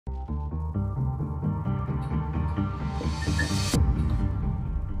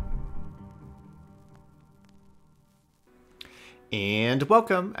And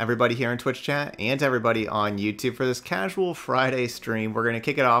welcome everybody here in Twitch chat and everybody on YouTube for this casual Friday stream. We're going to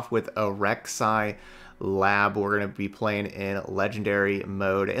kick it off with a Rek'Sai lab. We're going to be playing in legendary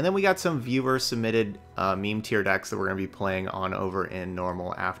mode. And then we got some viewer submitted meme tier decks that we're going to be playing on over in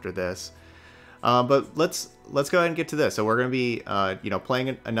normal after this. But let's go ahead and get to this. So we're going to be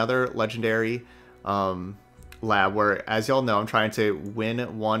playing another legendary lab where, as y'all know, I'm trying to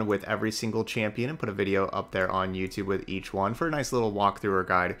win one with every single champion and put a video up there on YouTube with each one for a nice little walkthrough or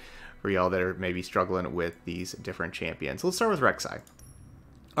guide for y'all that are maybe struggling with these different champions. So let's start with Rek'Sai.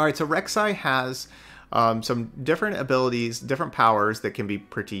 Alright, so Rek'Sai has some different abilities, different powers that can be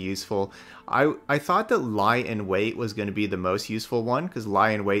pretty useful. I thought that Lie in Wait was going to be the most useful one, because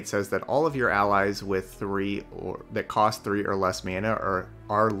Lie in Wait says that all of your allies with that cost 3 or less mana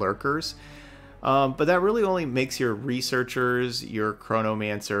are lurkers. But that really only makes your researchers, your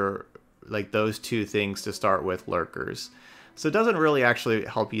chronomancer, like those two things to start with, lurkers. So it doesn't really actually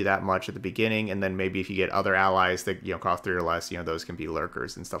help you that much at the beginning, and then maybe if you get other allies that cost 3 or less, those can be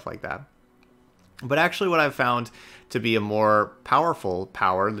lurkers and stuff like that. But actually what I've found to be a more powerful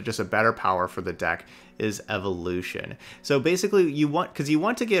power, just a better power for the deck, is evolution. So basically you want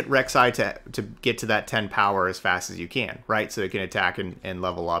to get Rek'Sai to get to that 10 power as fast as you can, right? So it can attack and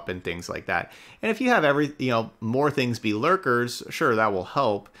level up and things like that. And if you have more things be lurkers, sure, that will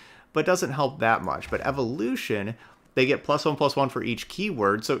help, but doesn't help that much. But evolution, they get +1/+1 for each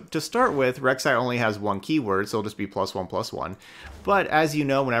keyword. So to start with, Rek'Sai only has one keyword, so it'll just be +1/+1. But as you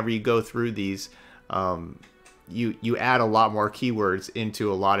know, whenever you go through these, you add a lot more keywords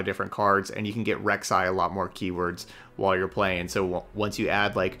into a lot of different cards, and you can get Rek'Sai a lot more keywords while you're playing. So once you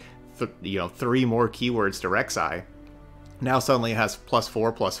add like 3 more keywords to Rek'Sai, now suddenly it has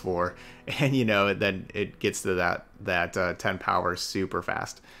 +4/+4, and then it gets to that 10 power super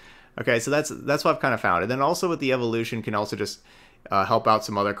fast. Okay, so that's what I've kind of found. And then also with the evolution can also just help out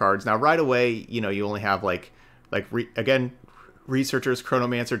some other cards. Now right away, you only have again, researchers,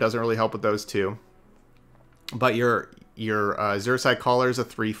 chronomancer doesn't really help with those two. But your Xerxai Caller is a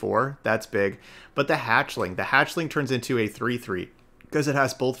 3/4. That's big. But the hatchling turns into a 3/3 because it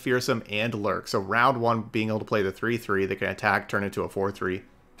has both fearsome and lurk. So round 1, being able to play the 3/3 that can attack, turn into a 4/3.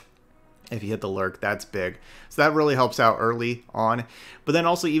 If you hit the lurk, that's big. So that really helps out early on. But then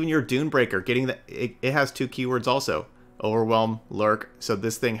also even your Dunebreaker, it has 2 keywords also. Overwhelm, lurk. So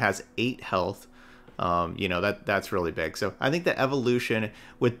this thing has 8 health. That's really big. So I think the evolution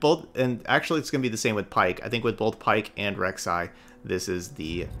with both, and actually it's going to be the same with Pike. I think with both Pike and Rek'Sai, this is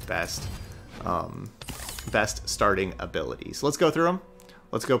the best starting ability. So let's go through them.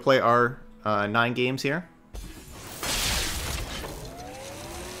 Let's go play our 9 games here.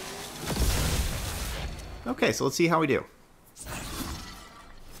 Okay, so let's see how we do.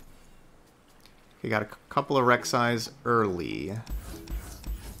 We got a couple of Rek'Sais early.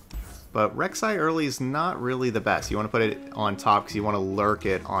 But Rek'Sai early is not really the best. You want to put it on top because you want to lurk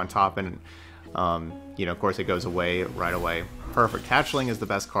it on top, and of course it goes away right away. Perfect. Hatchling is the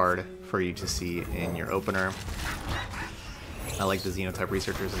best card for you to see in your opener. I like the Xenotype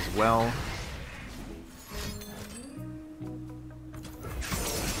Researchers as well.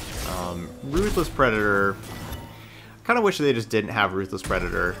 Ruthless Predator. I kind of wish they just didn't have Ruthless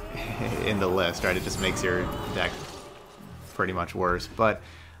Predator in the list, right? It just makes your deck pretty much worse. But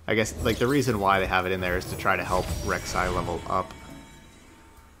I guess the reason why they have it in there is to try to help Rek'Sai level up.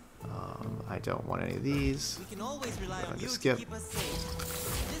 I don't want any of these. We can always rely on you to skip. keep us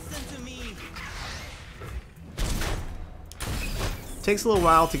safe. Listen to me. Takes a little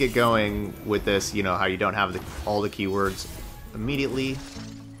while to get going with this. How you don't have all the keywords immediately.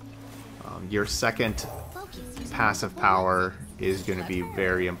 Your second passive power is going to be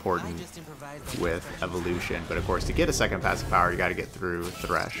very important with evolution, but of course to get a second passive power you got to get through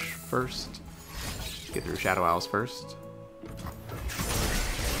Thresh first, get through Shadow Owls first.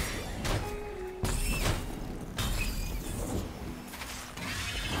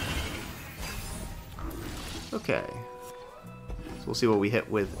 Okay, so we'll see what we hit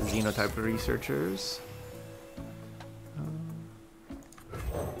with Xenotype Researchers.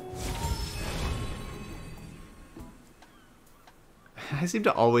 I seem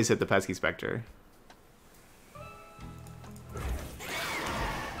to always hit the Pesky Spectre.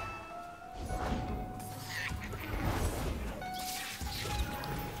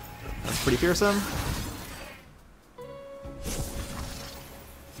 That's pretty fearsome.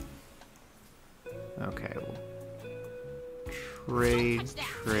 Okay, we'll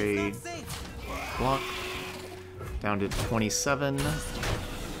trade, block, down to 27.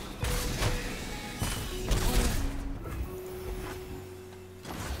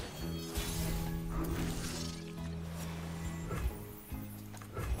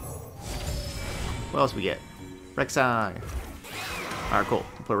 What else we get? Rek'Sai. Alright, cool.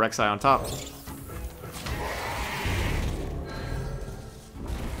 Put Rek'Sai on top.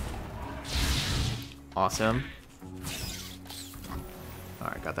 Awesome.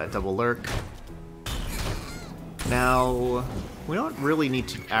 Alright, got that double lurk. Now, we don't really need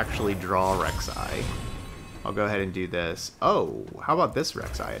to actually draw Rek'Sai. I'll go ahead and do this. Oh, how about this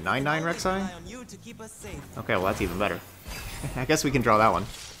Rek'Sai? A 9/9 Rek'Sai? Rely on you to keep us safe. Okay, well that's even better. I guess we can draw that one.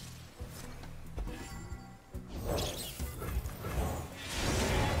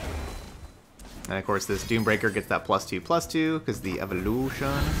 And of course this Doombreaker gets that +2/+2 because the evolution.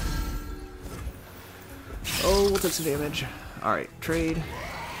 Oh, we'll take some damage. Alright, trade.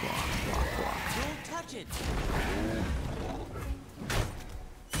 Block, block, block. Don't touch it.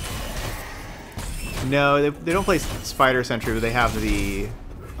 No, they don't play Spider Sentry, but they have the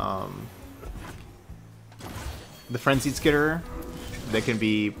Frenzied Skitterer. They can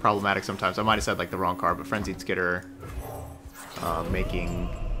be problematic sometimes. I might have said like the wrong card, but Frenzied Skitterer making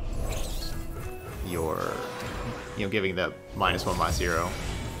your, giving the -1/-0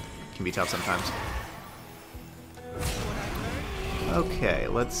 can be tough sometimes. Okay,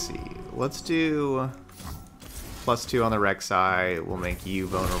 let's see. Let's do +2 on the Rek'Sai. We'll make you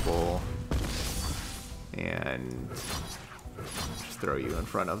vulnerable. And just throw you in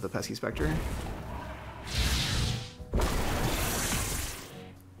front of the Pesky Spectre.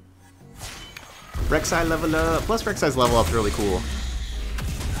 Rek'Sai level up. Plus Rek'Sai's level up's really cool.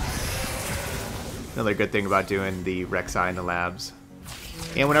 Another good thing about doing the Rek'Sai in the labs.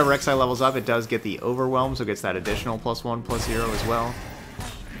 And whenever Rek'Sai levels up, it does get the Overwhelm, so it gets that additional +1/+0 as well.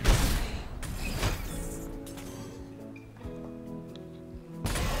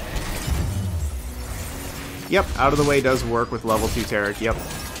 Yep, out of the way does work with level 2 Taric. Yep.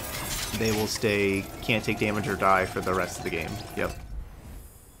 They will stay, can't take damage or die for the rest of the game. Yep.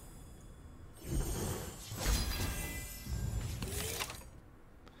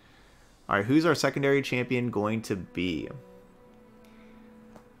 Alright, who's our secondary champion going to be?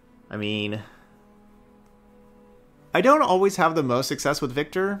 I mean, I don't always have the most success with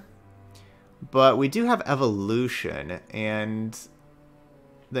Victor, but we do have Evolution, and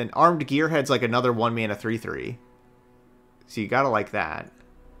then Armed Gearhead's like another 1-mana 3/3. So you gotta like that.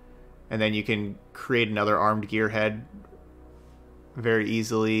 And then you can create another Armed Gearhead very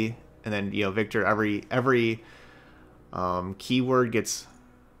easily. And then, Victor, every keyword gets...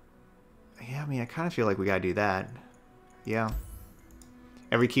 Yeah, I mean, I kind of feel like we gotta do that. Yeah.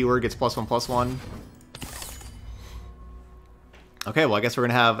 Every keyword gets +1/+1. Okay, well, I guess we're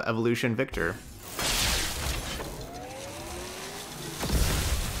gonna have Evolution Victor.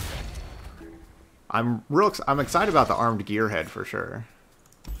 I'm excited about the Armed Gearhead for sure.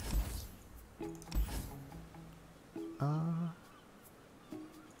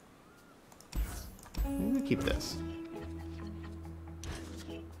 Maybe keep this.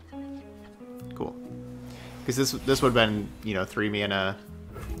 Cool. Because this would have been, 3 mana.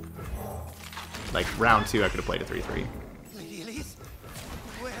 Like round 2, I could have played a 3/3.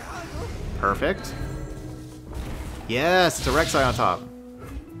 Perfect. Yes, it's a Rek'Sai on top.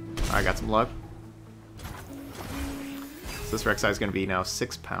 Alright, got some luck. So this Rek'Sai is going to be now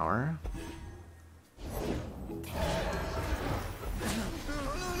 6 power.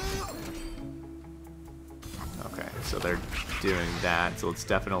 Okay, so they're doing that. So let's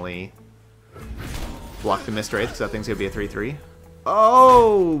definitely block the Mist Wraith, because that thing's going to be a 3/3.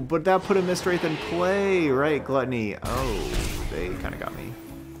 Oh, but that put a Mist Wraith in play. Right, Gluttony. Oh, they kind of got me.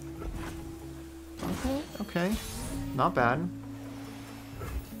 Okay, okay. Not bad.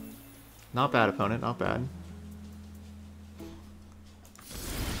 Not bad, opponent. Not bad.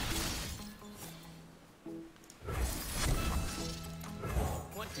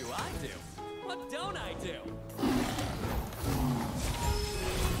 What do I do? What don't I do?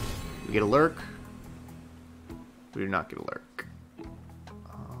 We get a lurk. We do not get a lurk.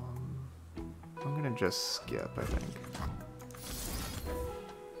 I'm gonna just skip, I think.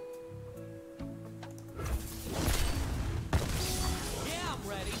 Yeah, I'm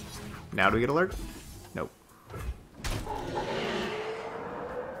ready. Now do we get a lurk? Nope.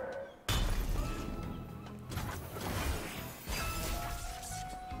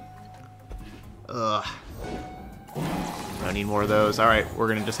 Ugh. I need more of those. Alright, we're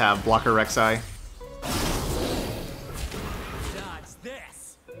gonna just have blocker Rek'Sai. Dodge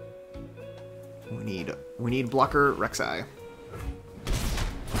this. We need blocker Rek'Sai.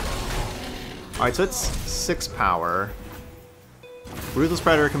 Alright, so it's 6 power. Ruthless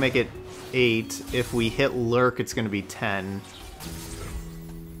Predator can make it 8. If we hit Lurk, it's going to be 10.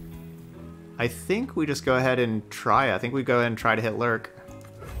 I think we just go ahead and try. I think we go ahead and try to hit Lurk.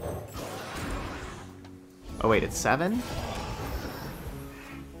 Oh wait, it's 7?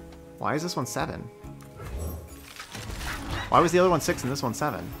 Why is this one 7? Why was the other one 6 and this one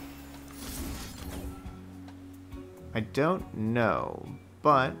 7? I don't know,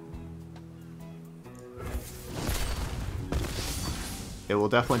 but it will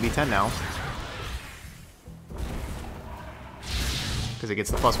definitely be 10 now. Because it gets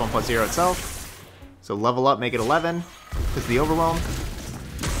the +1/+0 itself. So level up, make it 11. Because of the overwhelm.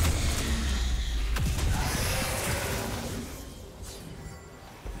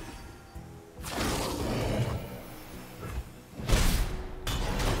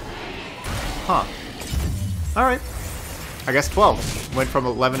 Huh. Alright. I guess 12. Went from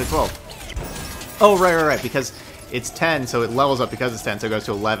 11 to 12. Oh, right. Because it's 10, so it levels up because it's 10, so it goes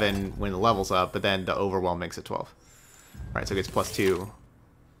to 11 when it levels up, but then the overwhelm makes it 12. Right, so it gets +2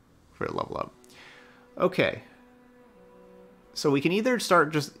 for the level up. Okay. So we can either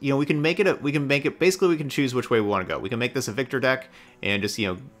start just, you know, we can make it, basically we can choose which way we want to go. We can make this a Victor deck and just, you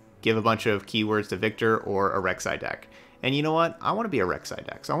know, give a bunch of keywords to Victor, or a Rek'Sai deck. And you know what? I want to be a Rek'Sai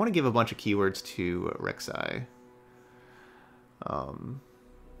deck, so I want to give a bunch of keywords to Rek'Sai.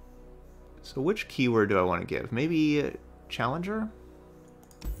 So which keyword do I want to give? Maybe Challenger?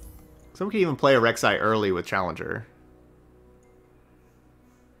 Someone could even play a Rek'Sai early with Challenger.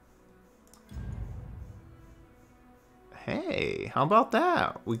 Hey, how about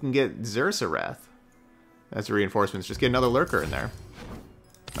that? We can get Xur'Sareth as reinforcements. Just get another lurker in there.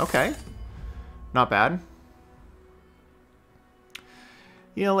 Okay. Not bad.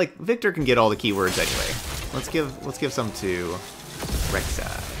 You know, like, Victor can get all the keywords anyway. Let's give some to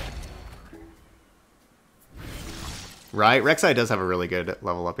Rek'Sai. Right? Rek'Sai does have a really good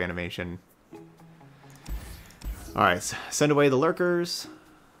level up animation. Alright, send away the lurkers.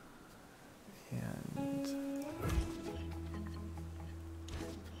 And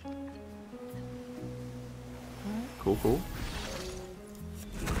cool.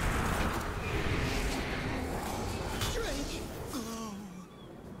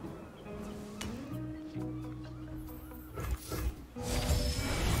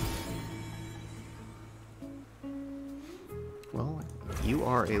 Well, you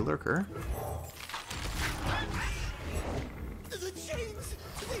are a lurker. The chains,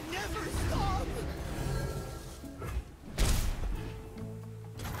 they never stop.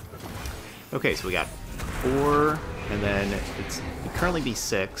 Okay, so we got 4, and then it'd currently be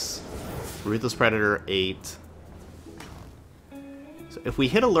 6. Ruthless Predator, 8. So if we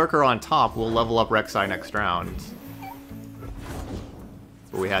hit a lurker on top, we'll level up Rek'Sai next round.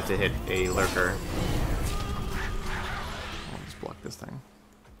 But we had to hit a lurker. I'll just block this thing.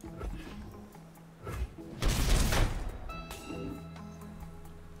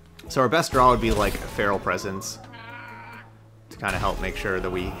 So our best draw would be like Feral Presence to kind of help make sure that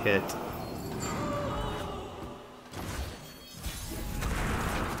we hit.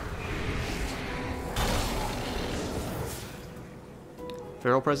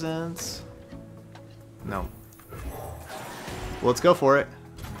 Feral Presence? No. Well, let's go for it.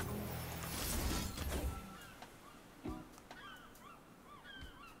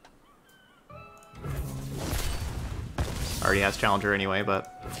 Already has Challenger anyway, but...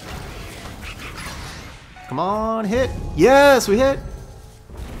 Come on, hit! Yes, we hit!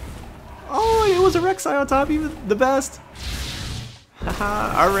 Oh, it was a Rek'Sai on top, even the best!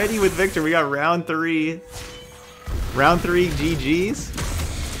 Haha, already with Victor, we got round 3. Round 3 GG's.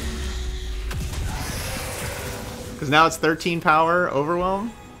 Because now it's 13 power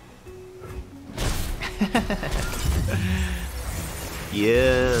overwhelm.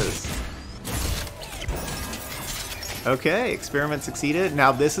 Yes. Okay, experiment succeeded.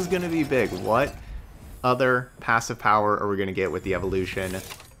 Now this is going to be big. What other passive power are we going to get with the evolution?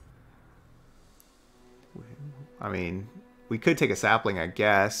 I mean, we could take a sapling, I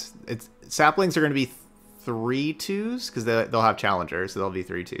guess. Saplings are going to be 3 2s because they'll have challengers, so they'll be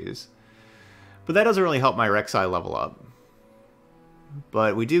 3 2s. But that doesn't really help my Rek'Sai level up.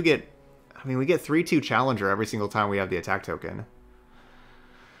 But we do get, I mean, we get 3/2 Challenger every single time we have the attack token.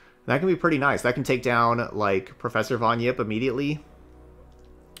 That can be pretty nice. That can take down, like, Professor Von Yip immediately.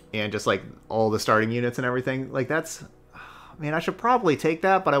 And just, like, all the starting units and everything. Like, that's, I mean, I should probably take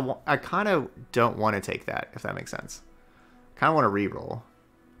that, but I kind of don't want to take that, if that makes sense. Kind of want to reroll.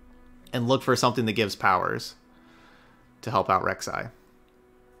 And look for something that gives powers to help out Rek'Sai.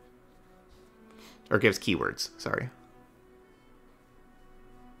 Or gives keywords, sorry.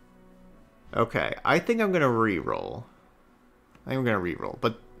 Okay, I think I'm going to reroll. I think I'm going to reroll,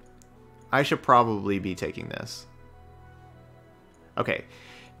 but I should probably be taking this. Okay,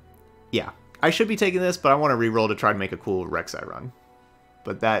 yeah, I should be taking this, but I want to reroll to try to make a cool Rek'Sai run.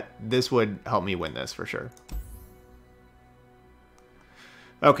 But this would help me win this for sure.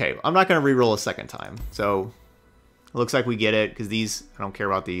 Okay, I'm not going to reroll a second time. So, it looks like we get it, because these, I don't care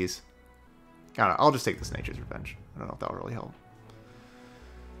about these. I'll just take this Nature's Revenge. I don't know if that'll really help.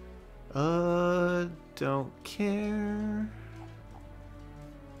 Don't care.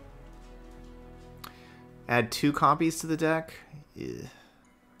 Add 2 copies to the deck. Yeah.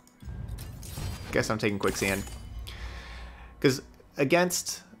 Guess I'm taking Quicksand. Because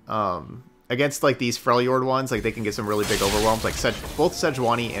against like these Freljord ones, like they can get some really big overwhelms. Like both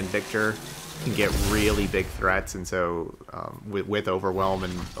Sejuani and Victor can get really big threats, and so with overwhelm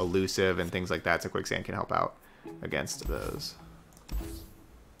and elusive and things like that, so Quicksand can help out against those.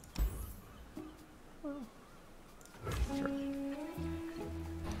 Sure.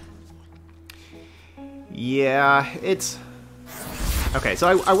 Yeah, it's okay.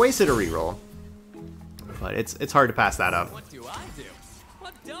 So I wasted a reroll, but it's hard to pass that up. What do I do?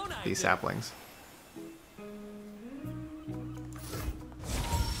 What don't I These do? saplings.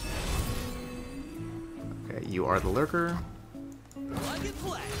 Okay, you are the lurker. Plug and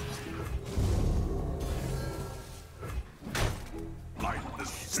play.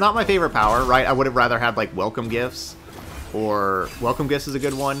 It's not my favorite power, right? I would have rather had like welcome gifts, or welcome gifts is a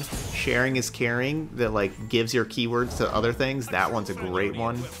good one. Sharing is caring, that like gives your keywords to other things. That one's a great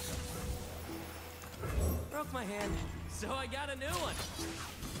one. Broke my hand, so I got a new one.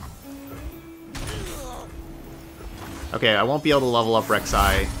 Okay, I won't be able to level up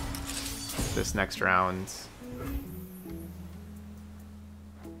Rek'Sai this next round.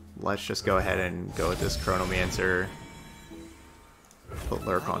 Let's just go ahead and go with this Chronomancer. Put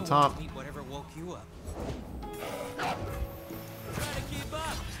Lurk on top. Whatever woke you up. Try to keep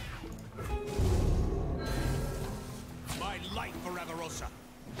up. My life for Agarosa.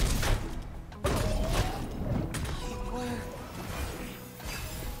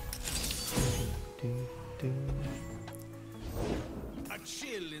 A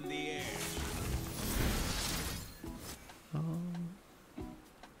chill in the air.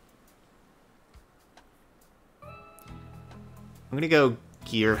 I'm gonna go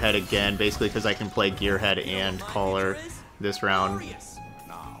Gearhead again, basically because I can play Gearhead and Caller this round. Glorious.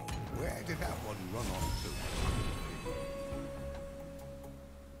 Now, where did that one run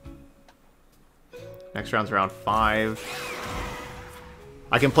on to? Next round's round 5.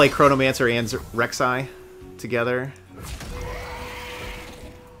 I can play Chronomancer and Rek'Sai together.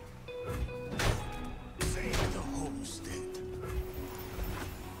 Save the homestead.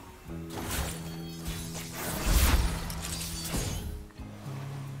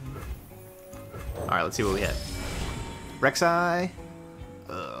 Alright, let's see what we hit. Rek'Sai.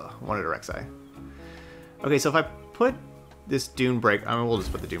 Wanted a Rek'Sai. Okay, so if I put this Dune Breaker, I mean, we'll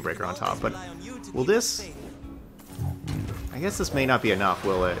just put the Dune Breaker on top, but will this... I guess this may not be enough,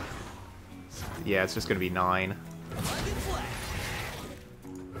 will it? Yeah, it's just going to be 9.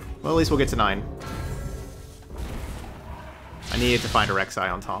 Well, at least we'll get to 9. I needed to find a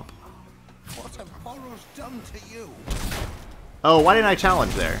Rek'Sai on top. What have horrors done to you? Oh, why didn't I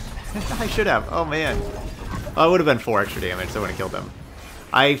challenge there? I should have. Oh, man. Oh, it would have been 4 extra damage, so I wouldn't have killed them.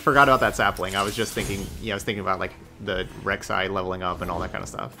 I forgot about that sapling. I was just thinking, I was thinking about, like, the Rek'Sai leveling up and all that kind of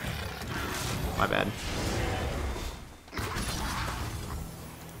stuff. My bad.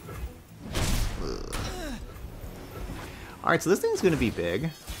 Alright, so this thing's going to be big.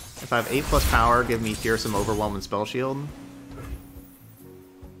 If I have 8+ power, give me Fearsome, Overwhelm, and Spell Shield.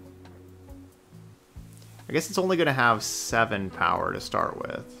 I guess it's only going to have 7 power to start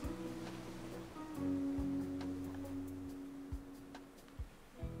with.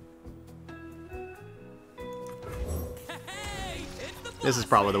 Hey, it's the This is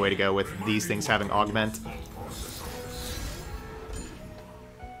probably the way to go with these things having Augment.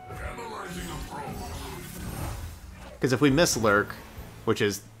 Because if we miss Lurk, which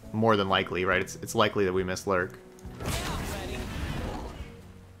is more than likely, right? It's likely that we miss Lurk. ready.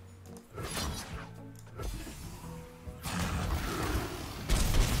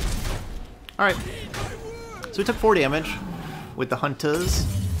 Alright. So we took 4 damage with the Hunters.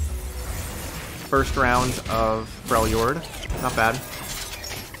 First round of Freljord. Not bad.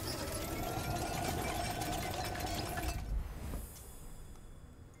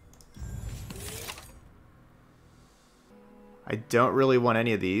 I don't really want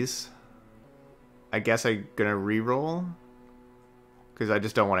any of these. I guess I'm gonna reroll, because I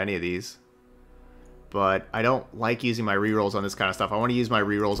just don't want any of these. But I don't like using my rerolls on this kind of stuff. I want to use my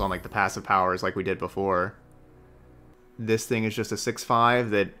rerolls on like the passive powers like we did before. This thing is just a 6/5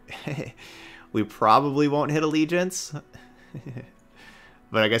 that we probably won't hit Allegiance.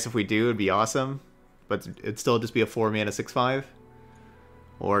 But I guess if we do, it'd be awesome. But it'd still just be a 4-mana 6/5.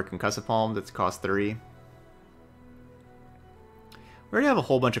 Or Concussive Palm that's cost 3. We already have a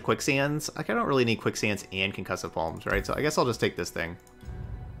whole bunch of Quicksands. Like, I don't really need Quicksands and Concussive Palms, right? So I guess I'll just take this thing.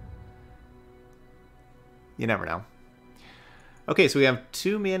 You never know. Okay, so we have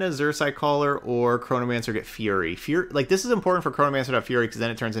 2 mana Rek'Sai Caller or Chronomancer get Fury. Like, this is important for Chronomancer to have Fury because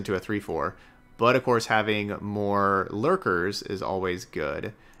then it turns into a 3/4. But, of course, having more Lurkers is always good.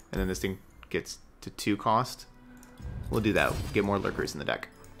 And then this thing gets to 2 cost. We'll do that. Get more Lurkers in the deck.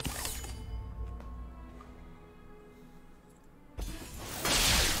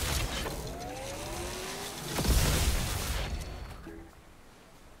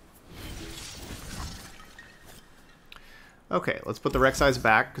 Okay, let's put the Rek'Sai's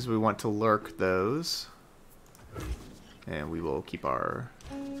back because we want to lurk those. And we will keep our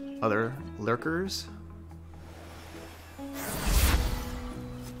other lurkers.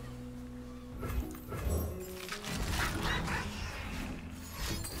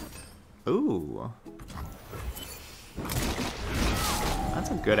 Ooh. That's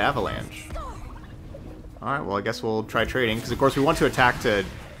a good avalanche. Alright, well I guess we'll try trading, because of course we want to attack to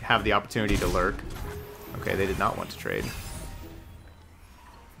have the opportunity to lurk. Okay, they did not want to trade.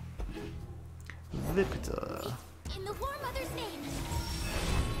 Victor. In the War Mother's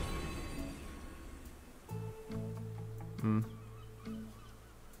name.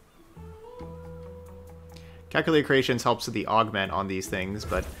 Calculated Creations helps with the augment on these things,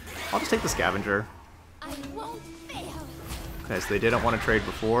 but I'll just take the Scavenger. I won't fail. Okay, so they didn't want to trade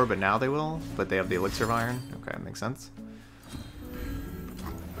before, but now they will. But they have the Elixir of Iron. Okay, that makes sense.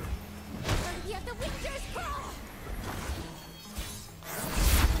 You have the Winter's Claw.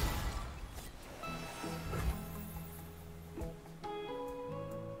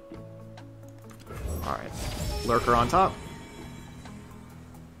 Alright. Lurker on top.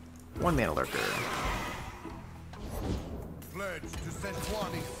 1 mana Lurker. Pledge to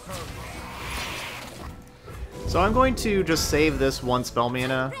Sejuani's service. So I'm going to just save this 1 spell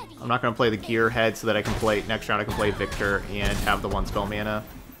mana. I'm not going to play the Gearhead so that I can play, next round I can play Victor and have the 1 spell mana.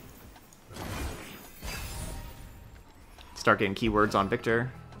 Start getting keywords on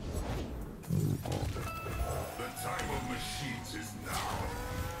Victor. The time of machines is now.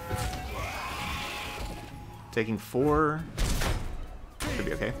 Taking 4. Should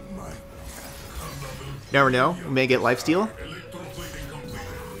be okay. Never know. We may get lifesteal.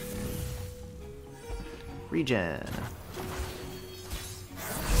 Regen.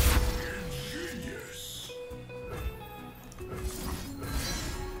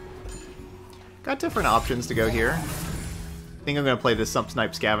 Got different options to go here. I think I'm going to play this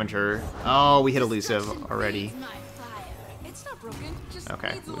Snipe Scavenger. Oh, we hit Elusive already. My fire. It's not broken. Just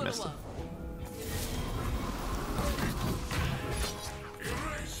Okay, needs a we little missed it. love.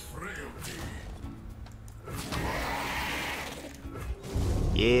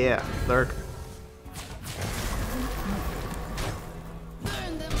 Yeah, lurk.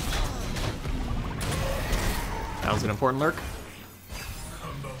 Burn them all. That was an important lurk.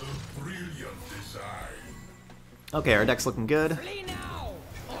 Another brilliant design. Okay, our deck's looking good. Flee now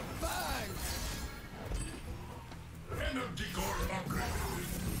or burn. Energy core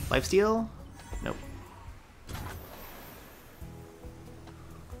upgraded. Lifesteal? Nope.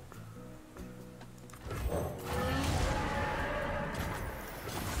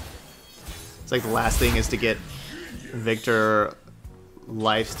 It's like the last thing is to get Victor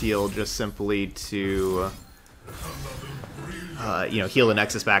lifesteal just simply to, you know, heal the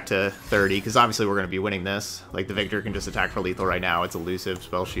Nexus back to 30, because obviously we're going to be winning this. Like, the Victor can just attack for lethal right now. It's elusive,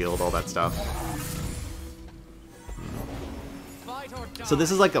 spell shield, all that stuff. Fight or die. So this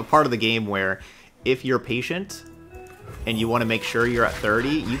is like a part of the game where if you're patient and you want to make sure you're at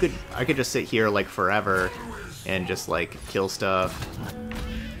 30, I could just sit here like forever and just like kill stuff,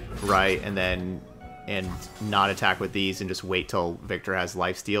 right, and not attack with these and just wait till Victor has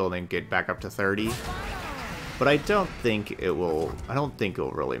lifesteal and then get back up to 30. But I don't think it will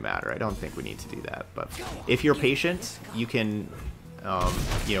really matter. I don't think we need to do that. But if you're patient, you can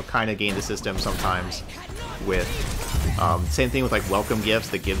you know, kind of game the system sometimes with same thing with like welcome gifts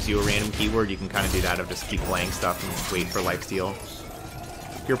that gives you a random keyword. You can kind of do that of just keep playing stuff and wait for lifesteal.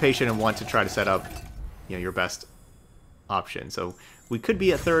 If you're patient and want to try to set up, you know, your best option. So we could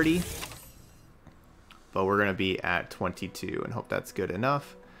be at 30, but we're gonna be at 22 and hope that's good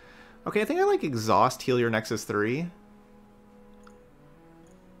enough. Okay, I think I like Exhaust, heal your Nexus 3.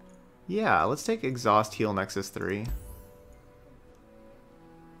 Yeah, let's take Exhaust, heal Nexus 3.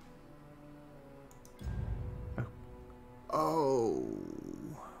 Oh.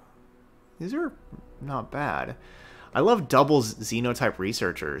 These are not bad. I love double Xenotype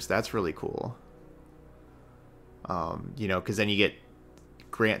Researchers. That's really cool. You know, because then you get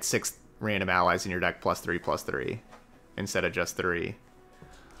grant 6 random allies in your deck +3/+3 instead of just 3.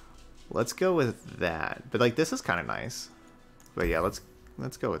 Let's go with that. But like this is kind of nice. But yeah, let's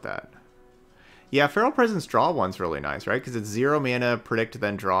go with that. Yeah, Feral Presence draw one's really nice, right? Because it's 0 mana, predict,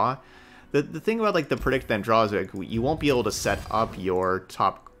 then draw. The thing about like the predict, then draw is like you won't be able to set up your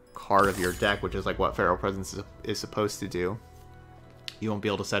top card of your deck, which is like what Feral Presence is supposed to do. You won't be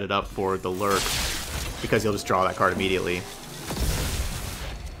able to set it up for the lurk because you'll just draw that card immediately.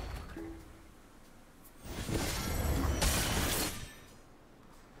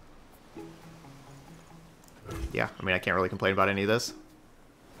 Yeah, I mean, I can't really complain about any of this.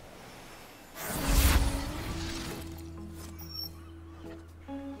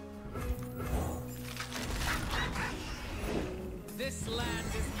 This land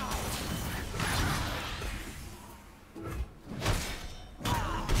is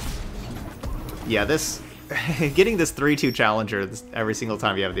Yeah, this getting this 3/2 challenger every single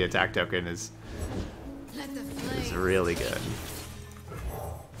time you have the attack token is really good.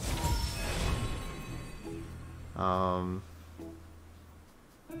 I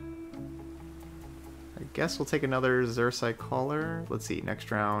guess we'll take another Rek'Sai Caller. Let's see,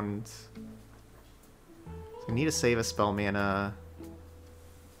 next round. So we need to save a spell mana. I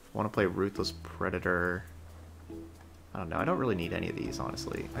want to play Ruthless Predator. I don't know, I don't really need any of these,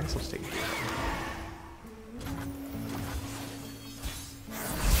 honestly. I guess I'll just take it.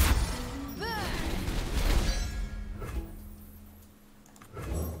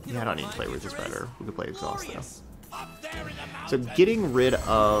 Yeah, I don't need to play Ruthless Predator. We can play Exhaust, though. So getting rid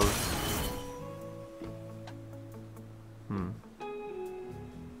of...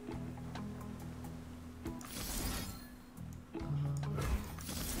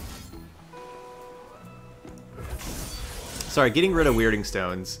 Sorry, getting rid of Weirding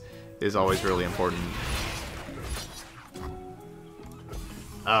Stones is always really important.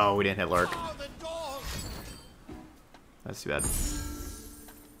 Oh, we didn't hit Lurk. That's too bad.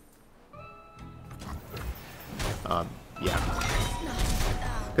 Yeah.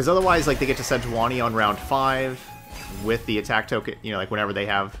 Because otherwise, like, they get to Sejuani on round 5 with the attack token, you know, like, whenever they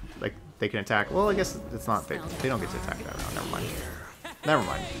have, like, they can attack. Well, I guess it's not, they don't get to attack that round. Never mind. Never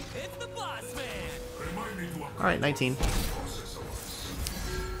mind. Alright, 19.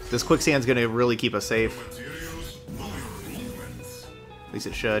 This Quicksand's gonna really keep us safe. At least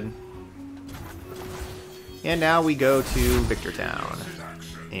it should. And now we go to Victor Town.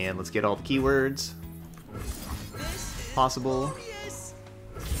 And let's get all the keywords possible.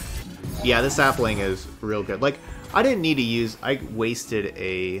 Yeah, this sapling is real good. Like, I didn't need to use... I wasted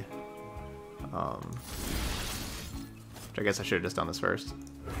a... which I guess I should have just done this first.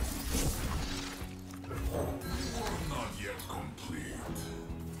 Not yet complete.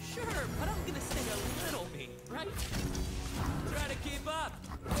 sure, but I'm gonna stay a little bit, right? Try to keep up.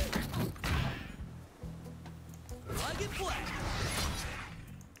 Plug and play.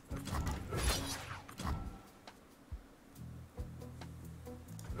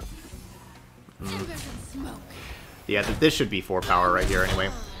 Smoke. Yeah, this should be 4 power right here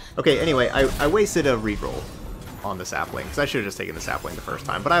anyway. Okay, anyway, I wasted a reroll on the sapling, because I should have just taken the sapling the first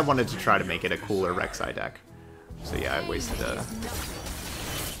time, but I wanted to try to make it a cooler Rek'Sai deck. So yeah, I wasted a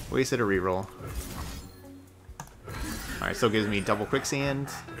reroll. Alright, still gives me double Quicksand.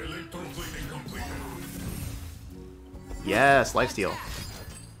 Yes, lifesteal.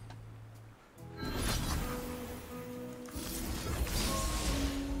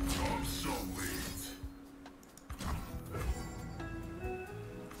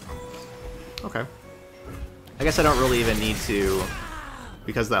 Okay. I guess I don't really even need to,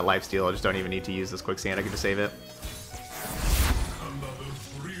 because of that lifesteal, I just don't even need to use this Quicksand. I can just save it. Another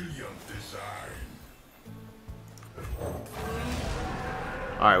brilliant design.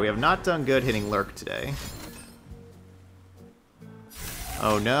 Alright, we have not done good hitting Lurk today.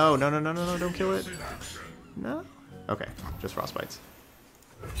 Oh no, no, no, no, no, no, don't kill it. No? Okay, just Frostbites.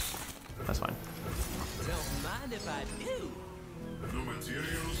 That's fine. Don't mind if I do. No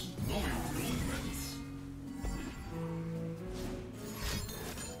materials, no improvements.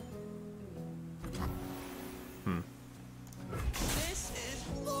 This is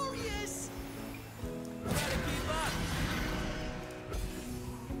glorious. Try to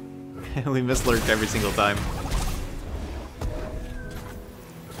keep up. We miss Lurk every single time.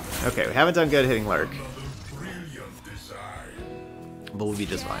 Okay, we haven't done good hitting Lurk, Brilliant design. but we'll be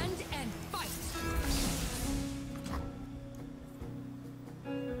just fine. Stand and fight.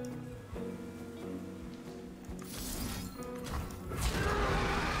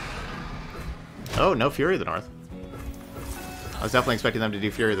 Oh, no Fury of the North. I was definitely expecting them to do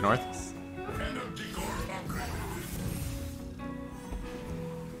Fury of the North. And a decor upgrade.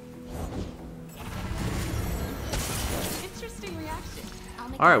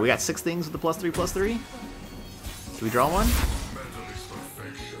 Alright, we got 6 things with the +3/+3. Do we draw one?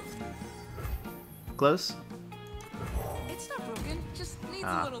 Close? It's not broken, just needs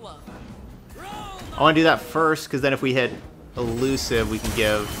a little love. I want to do that first, because then if we hit elusive, we can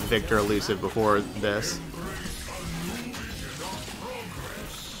give Victor elusive before this.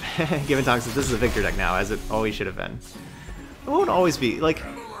 Given Tonks says this is a Victor deck now, as it always should have been. It won't always be, like,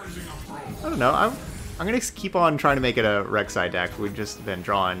 I don't know, I'm going to keep on trying to make it a Rek'Sai deck. We've just been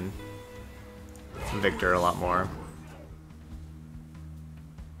drawing Victor a lot more.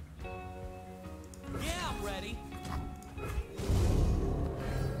 Yeah, I'm ready.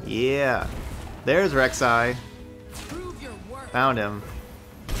 Yeah. There's Rek'Sai. Prove your worth. Found him.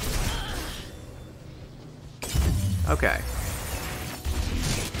 Okay.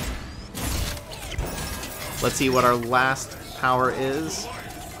 Let's see what our last power is.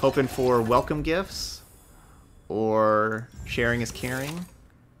 Hoping for welcome gifts. Or sharing is caring.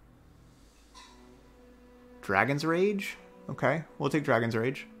 Dragon's Rage? Okay, we'll take Dragon's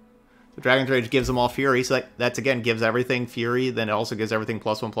Rage. So Dragon's Rage gives them all Fury, so that's again gives everything Fury, then it also gives everything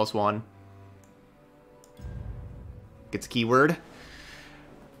 +1/+1. Gets a keyword.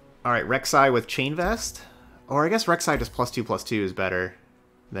 Alright, Rek'Sai with Chain Vest. Or I guess Rek'Sai just +2/+2 is better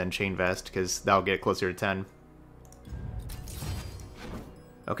than Chain Vest, because that'll get closer to 10.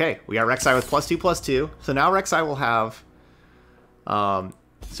 Okay, we got Rek'Sai with +2/+2. So now Rek'Sai will have...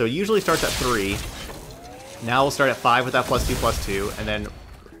 so it usually starts at 3. Now we'll start at 5 with that +2/+2, and then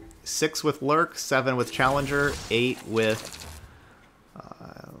 6 with Lurk, 7 with Challenger, 8 with...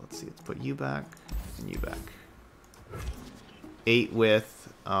 let's see, let's put you back, and you back. 8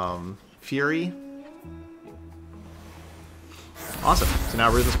 with Fury. Awesome. So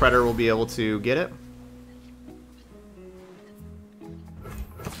now Ruthless Predator will be able to get it.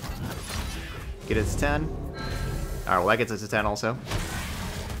 Get it to 10. Alright, well that gets it to 10 also.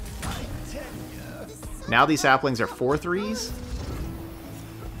 Now these saplings are 4/3s.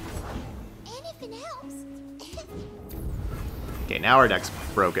 Anything else? Okay, now our deck's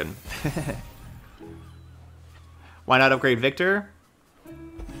broken. Why not upgrade Victor?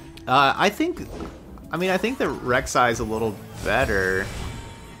 I think that Rek'Sai is a little better.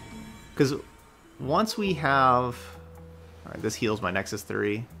 Because once we have... Alright, this heals my Nexus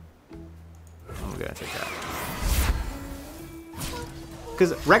 3. I'm gonna take that.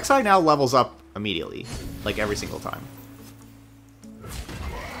 Because Rek'Sai now levels up immediately. Like every single time.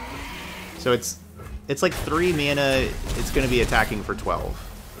 So it's like 3 mana, it's gonna be attacking for 12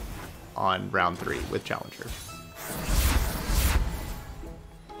 on round 3 with Challenger.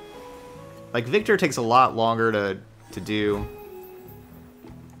 Like, Victor takes a lot longer to do.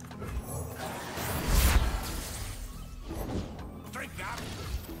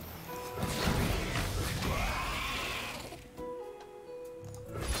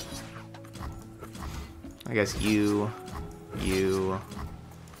 I guess you... I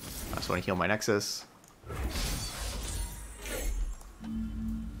just want to heal my Nexus.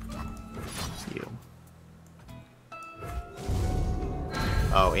 You.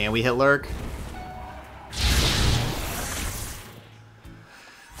 Oh, and we hit Lurk.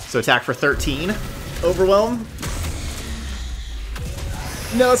 So attack for 13. Overwhelm.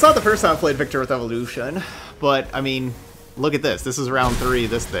 No, it's not the first time I've played Victor with Evolution. But, I mean, look at this. This is round 3,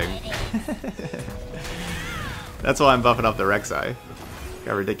 this thing. That's why I'm buffing up the Rek'Sai. Look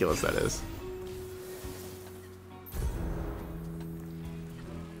how ridiculous that is.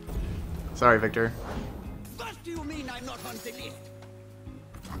 Sorry, Victor. What do you mean I'm not on the list?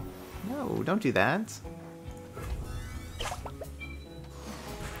 No, don't do that.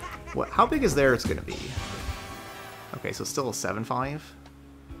 What? How big is theirs gonna be? Okay, so still a 7/5.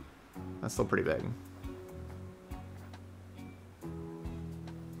 That's still pretty big.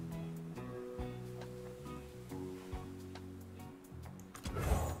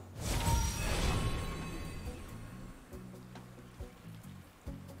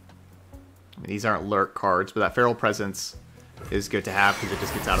 These aren't Lurk cards, but that Feral Presence is good to have because it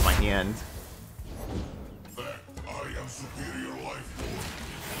just gets out of my hand.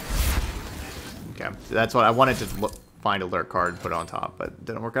 Okay, so that's what I wanted to find a Lurk card and put it on top, but it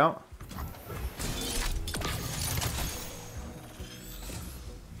didn't work out.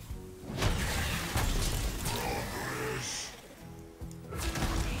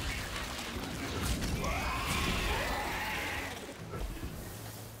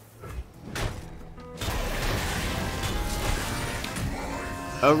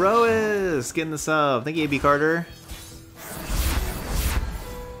 Aroas, getting the sub. Thank you, AB Carter.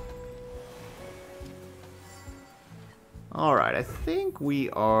 Alright, I think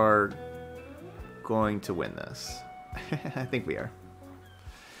we are going to win this. I think we are.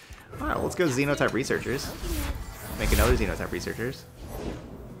 Alright, well, let's go Xenotype Researchers. Make another Xenotype Researchers.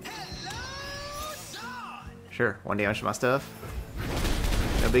 Sure, 1 damage to my stuff.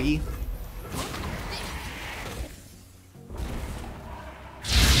 No biggie.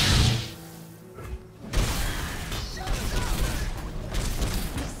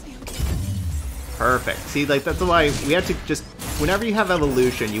 Perfect. See, like, that's why we had to just... Whenever you have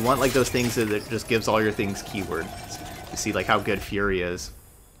evolution, you want, like, those things that just gives all your things keywords. You see, like, how good Fury is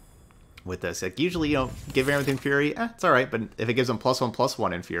with this. Like, usually, you know, give everything Fury, it's alright, but if it gives them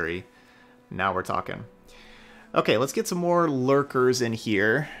 +1/+1 in Fury, now we're talking. Okay, let's get some more lurkers in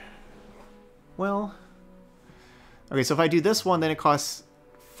here. Well... Okay, so if I do this one, then it costs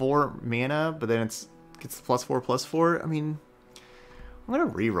 4 mana, but then it gets +4/+4. I mean... I'm gonna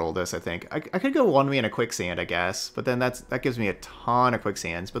re-roll this, I think. I could go 1 mana Quicksand, I guess, but then that gives me a ton of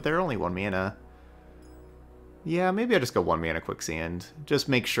Quicksands, but they're only 1 mana. Yeah, maybe I'll just go 1 mana Quicksand. Just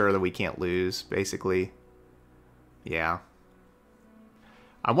make sure that we can't lose, basically. Yeah.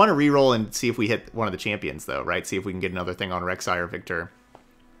 I want to re-roll and see if we hit one of the champions, though, right? See if we can get another thing on Rek'Sai or Victor.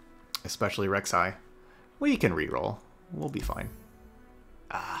 Especially Rek'Sai. We can re-roll. We'll be fine.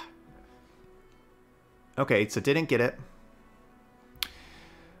 Ah. Okay, so didn't get it.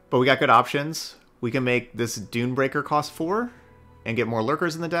 But we got good options. We can make this Dunebreaker cost 4 and get more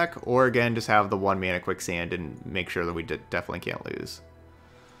lurkers in the deck, or again, just have the 1 mana Quicksand and make sure that we definitely can't lose.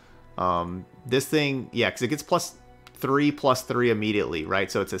 This thing, yeah, because it gets +3/+3 immediately, right?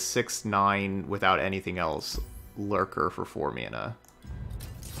 So it's a 6/9 without anything else lurker for 4 mana.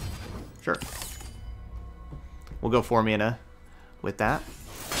 Sure. We'll go 4 mana with that.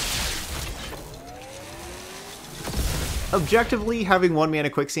 Objectively, having 1 mana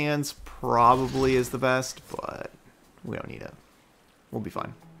Quicksands probably is the best, but we don't need it. We'll be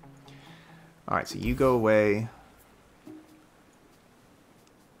fine. Alright, so you go away.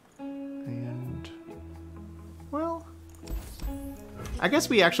 And... well... I guess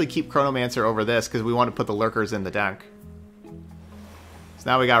we actually keep Chronomancer over this, because we want to put the lurkers in the deck. So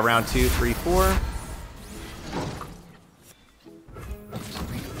now we got round 2, 3, 4.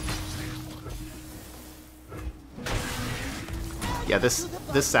 Yeah, this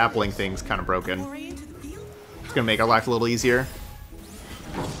sapling thing's kind of broken. It's gonna make our life a little easier.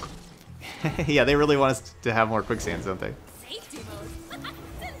 Yeah, they really want us to have more Quicksands, don't they? Safety mode.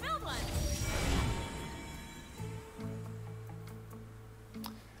 Didn't build one.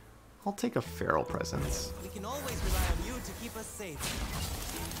 I'll take a Feral Presence. We can always rely on you to keep us safe.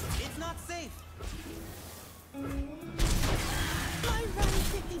 It's not safe. My run.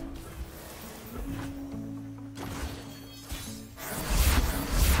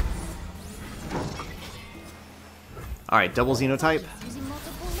 Alright, double Xenotype. Using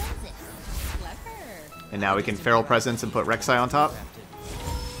multiple lenses. Clever. And now we can Feral Presence and put Rek'Sai on top.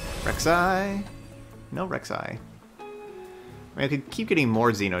 Rek'Sai? No Rek'Sai. I mean, I could keep getting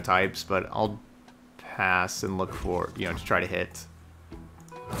more Xenotypes, but I'll pass and look for, you know, to try to hit...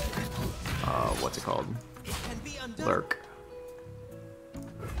 what's it called? Lurk.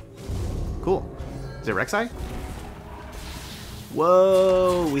 Cool. Is it Rek'Sai?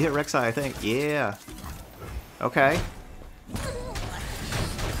 Whoa! We hit Rek'Sai, I think. Yeah. Okay.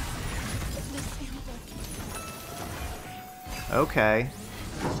 Okay.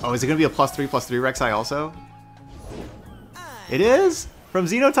 Oh, is it going to be a +3/+3 Rek'Sai also? It is? From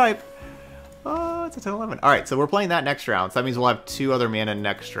Xenotype! Oh, it's a 10/11. Alright, so we're playing that next round. So that means we'll have 2 other mana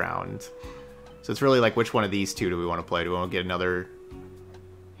next round. So it's really like, which one of these 2 do we want to play? Do we want to get another...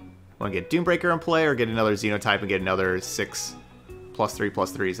 want to get Dunebreaker in play, or get another Xenotype and get another 6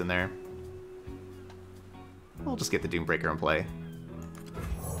 +3/+3s in there? We'll just get the Dunebreaker in play.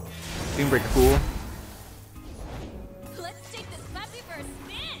 Dunebreaker cool. Let's take this puppy for a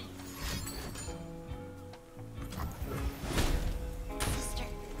spin. Sister.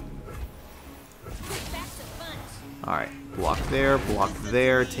 Quick back to punch. Alright, block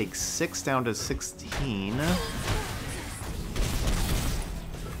there, take 6 down to 16.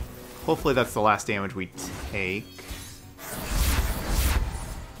 Hopefully that's the last damage we take.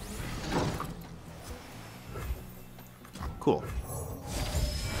 Cool.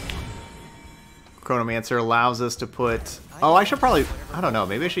 Chronomancer allows us to put... oh, I should probably... I don't know,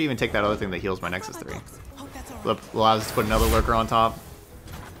 maybe I should even take that other thing that heals my Nexus 3. Allows us to put another lurker on top.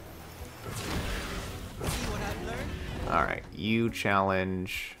 Alright, you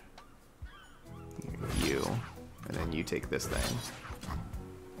challenge... you. And then you take this thing.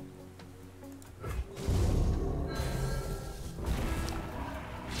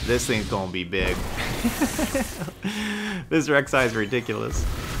 This thing's gonna be big. This Rek'Sai is ridiculous.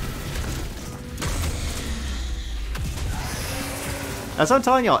 That's what I'm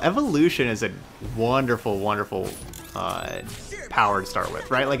telling y'all. Evolution is a wonderful, wonderful power to start with,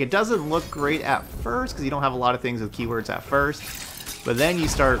 right? Like, it doesn't look great at first because you don't have a lot of things with keywords at first, but then you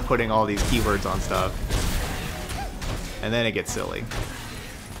start putting all these keywords on stuff, and then it gets silly.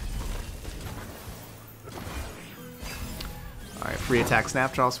 Alright, free attack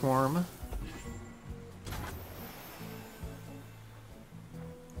Snapjaw Swarm.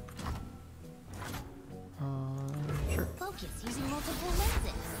 Sure. Focus using multiple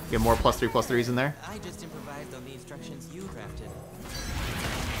lenses. Get more +3/+3s in there. I just improvised on the instructions you drafted.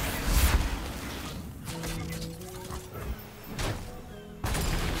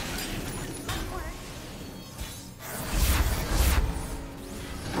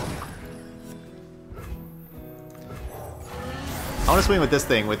 I want to swing with this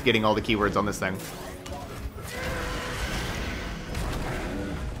thing, with getting all the keywords on this thing.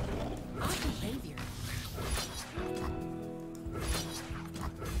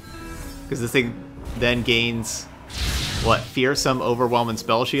 Because this thing then gains, what, Fearsome, Overwhelm, and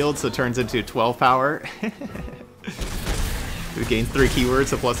Spell Shield, so it turns into 12 power. It gains 3 keywords,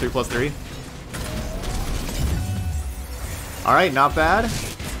 so +3/+3. Alright, not bad.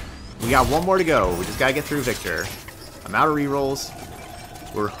 We got one more to go. We just gotta get through Victor. I'm out of rerolls.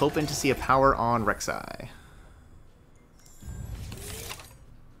 We're hoping to see a power on Rek'Sai.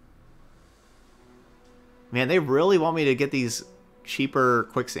 Man, they really want me to get these cheaper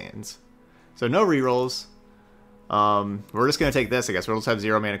quicksands. So no rerolls. We're just going to take this, I guess. We'll just have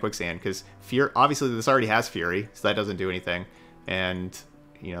 0 mana quicksand, because obviously this already has Fury, so that doesn't do anything. And,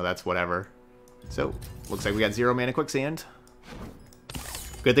 you know, that's whatever. So, looks like we got 0 mana quicksand.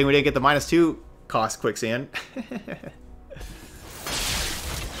 Good thing we didn't get the -2 cost quicksand.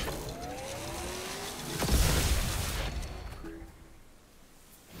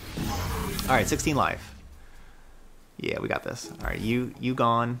 Alright, 16 life. Yeah, we got this. Alright, you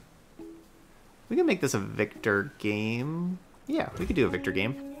gone. We can make this a Victor game. Yeah, we could do a Victor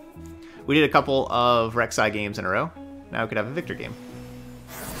game. We did a couple of Rek'Sai games in a row. Now we could have a Victor game.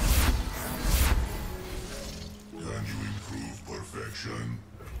 Can you improve perfection?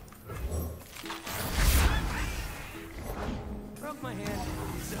 Broke my hand,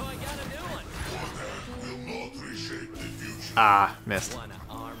 so I got a new one. That will not reshape the future. Ah, missed. Wanna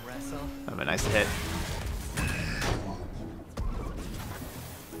arm wrestle? That'd be nice to hit.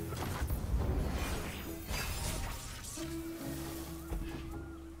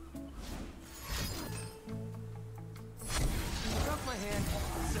 Broke my hand,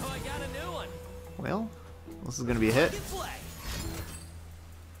 so I got a new one. Well, this is gonna be a hit. Get play.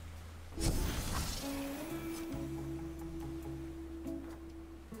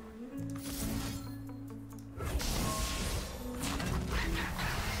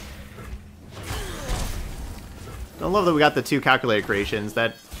 Don't love that we got the 2 calculated creations.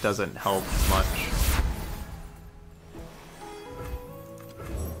 That doesn't help much.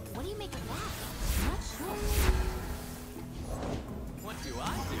 What do you make of that? Not sure. What do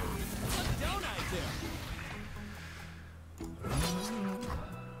I do? What don't I do?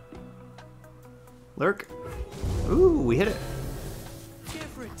 Lurk. Ooh, we hit it. Care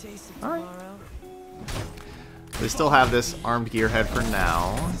for a taste of All right. tomorrow? We still have this armed gearhead for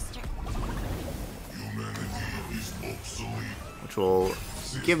now, Humanity is obsolete. which will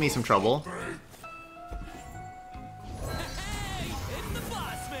give me some trouble. Hey, it's the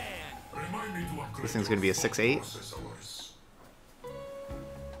boss man. Remind me to upgrade This thing's gonna be a 6/8. processors.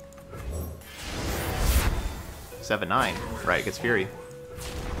 7/9. Right, gets Fury.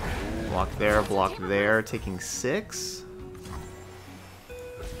 Block there, taking 6.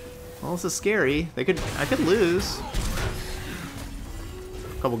 Well, this is scary. I could lose.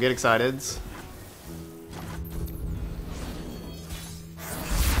 Couple get exciteds.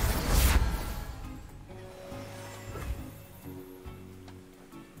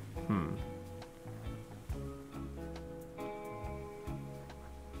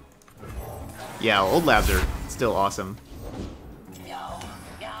 Yeah, old labs are still awesome.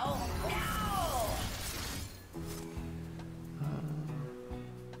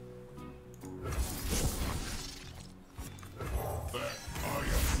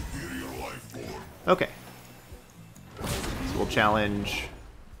 Okay. So we'll challenge...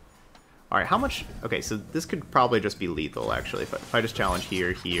 Alright, how much... Okay, so this could probably just be lethal, actually. If I just challenge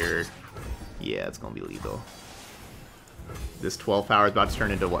here, here... Yeah, it's gonna be lethal. This 12 power is about to turn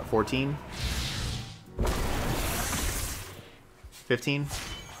into, what, 14? 15?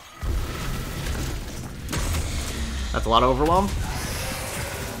 That's a lot of overwhelm.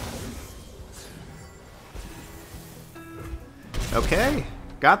 Okay,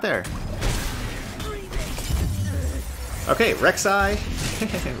 got there. Okay, Rek'Sai.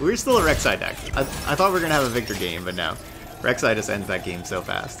 We're still a Rek'Sai deck. I thought we were going to have a Victor game, but no. Rek'Sai just ends that game so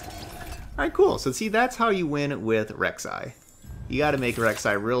fast. Alright, cool. So see, that's how you win with Rek'Sai. You got to make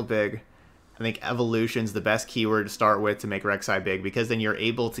Rek'Sai real big. I think Evolution's the best keyword to start with to make Rek'Sai big, because then you're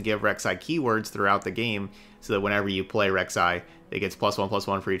able to give Rek'Sai keywords throughout the game, so that whenever you play Rek'Sai, it gets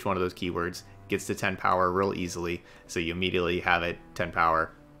 +1/+1 for each one of those keywords, gets to 10 power real easily, so you immediately have it 10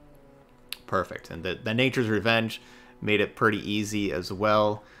 power. Perfect. And the Nature's Revenge made it pretty easy as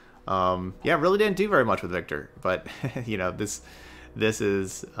well. Yeah, really didn't do very much with Victor, but you know, this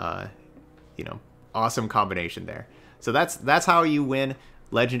is you know, awesome combination there. So that's how you win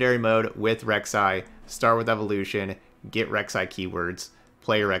Legendary mode with Rek'Sai. Start with Evolution, get Rek'Sai keywords,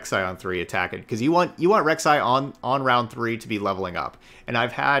 play Rek'Sai on 3, attack it, because you want Rek'Sai on round 3 to be leveling up. And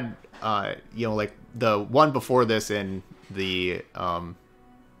I've had you know, like the one before this in the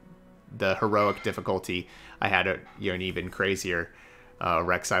heroic difficulty, I had a, you know, an even crazier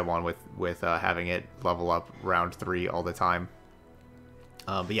Rek'Sai one with having it level up round 3 all the time.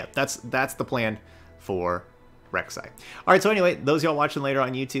 But yeah, that's the plan for Rek'Sai. Alright, so anyway, those y'all watching later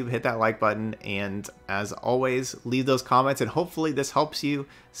on YouTube, hit that like button, and as always, leave those comments, and hopefully this helps you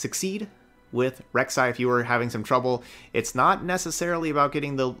succeed with Rek'Sai if you were having some trouble. It's not necessarily about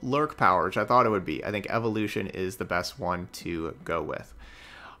getting the lurk power, which I thought it would be. I think Evolution is the best one to go with.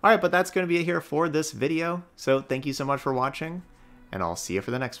 Alright, but that's going to be it here for this video, so thank you so much for watching, and I'll see you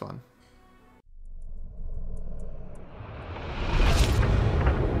for the next one.